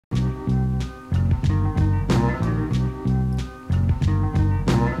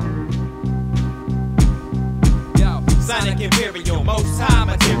most high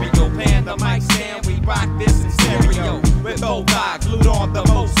material. Pan the mic stand, we rock this in stereo. With both eyes glued on the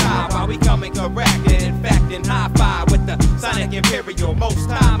most high, while we coming correct and in fact in hi-fi with the Sonic Imperial. Most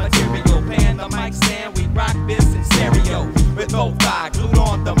high material. Pan the mic stand, we rock this in stereo. With both eyes glued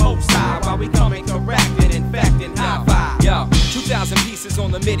on the most high, while we coming correct and in fact in hi-fi. Yo, 2,000 pieces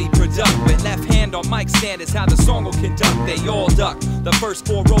on the MIDI product. With left hand on mic stand is how the song will conduct. They all duck. The first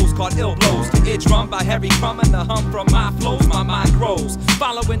 4 rows called ill blows. The ear drum by Harry Crumb and the hum from my flows. My mind grows,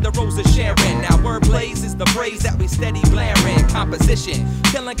 following the rows of Sharon. Now word blaze is the phrase that we steady blaring. Composition,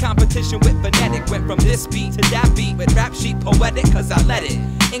 killing competition with phonetic. Went from this beat to that beat with rap sheet poetic, cause I let it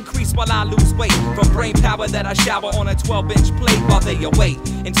increase while I lose weight. From brain power that I shower on a 12-inch plate while they await.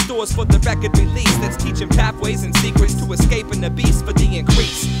 In stores for the record release that's teaching pathways and secrets to escaping the beast for the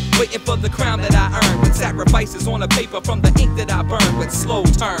increase. Waiting for the crown that I earn with sacrifices on a paper from the ink that I burn with slow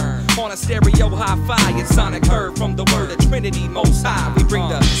turn. On a stereo hi-fi, it's sonic heard from the word of Trinity most high. We bring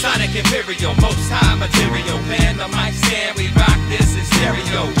the Sonic Imperial, most high material. Pan the mic stand, we rock this in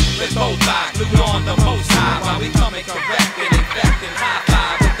stereo. With both eyes glued on the most high, while we coming correct and in fact in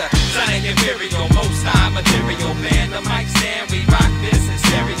hi-fi. With the Sonic Imperial, most high material. Pan the mic stand, we rock this in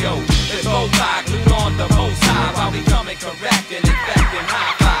stereo. With both eyes glued on the most high, while we coming correct and in fact in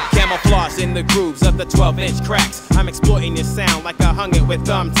hi-fi. Camouflage in the grooves of the 12-inch cracks. I'm exploiting this sound like I hung it with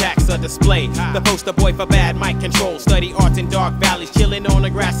thumbtacks. A display, the poster boy for bad mic control. Study arts in dark valleys, chilling on a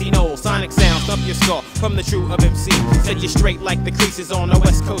grassy knoll. Sonic sound, stump your skull from the true of MC. Set you straight like the creases on a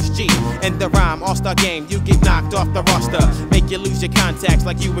West Coast G. And the rhyme, all-star game, you get knocked off the roster. Make you lose your contacts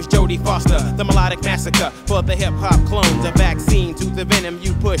like you was Jodie Foster. The melodic massacre for the hip-hop clones. A vaccine to the venom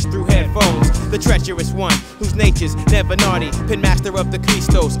you push through headphones. The treacherous one, whose nature's never naughty. Pin master of the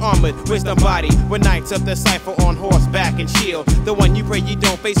Christos, armored wisdom body. We're knights of the cipher on horseback and shield. The one you pray you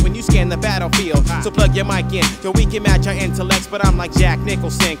don't face when you scan the battlefield. So plug your mic in, so we can match our intellects. But I'm like Jack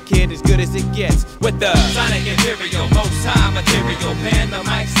Nicholson, kid, as good as it gets. With the Sonic Imperial, most high material. Pan the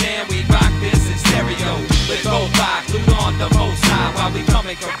mic stand, we rock this in stereo. With both eyes glued on the most high, while we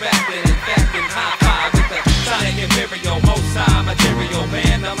coming correct and in fact in hi-fi. With the Sonic Imperial, most high material.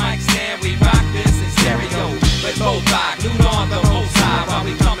 Pan the mic stand, we rock this in stereo. With both eyes glued on the most high, while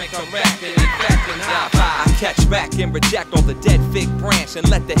we coming correct and in fact in hi-fi. catch back and reject all the dead fig branch and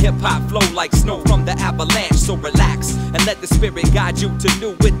let the hip-hop flow like snow from the avalanche. So relax and let the spirit guide you to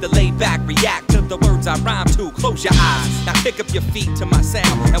new with the laid back. React to the words I rhyme to. Close your eyes, now pick up your feet to my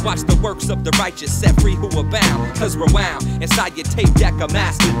sound and watch the works of the righteous set free who are bound. Cause rewound inside your tape deck, a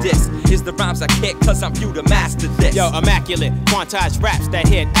master disc is the rhymes I kick, cause I'm you to master this. Yo, immaculate, quantized raps that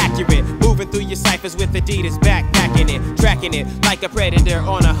hit accurate. Moving through your ciphers with Adidas backpacking it, tracking it like a predator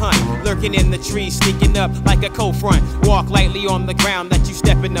on a hunt. Lurking in the trees, sneaking up like a cold front. Walk lightly on the ground that you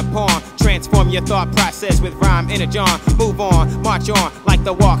stepping upon. Transform your thought process with rhyme in a John. Move on, march on like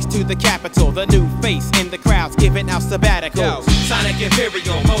the walks to the Capitol. The new face in the crowds giving out sabbaticals. Sonic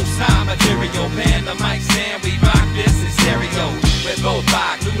Imperial, most high material. Pan the mic stand, we rock this in stereo. With both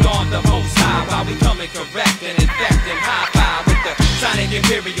eye glued on the most high while we coming correct and infecting high five with the Sonic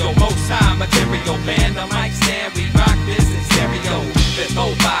Imperial, most high material. Pan the mic stand, we rock this in stereo. With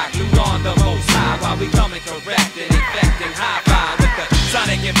both eye glued on the most high while we coming correct and infecting high five with the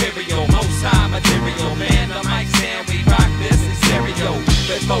Sonic Imperial, most high material. Pan the mic stand, we rock this in stereo.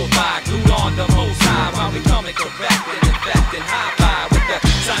 With both eye glued on the most high while we coming correct and infecting high five with the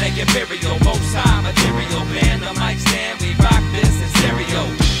Sonic Imperial.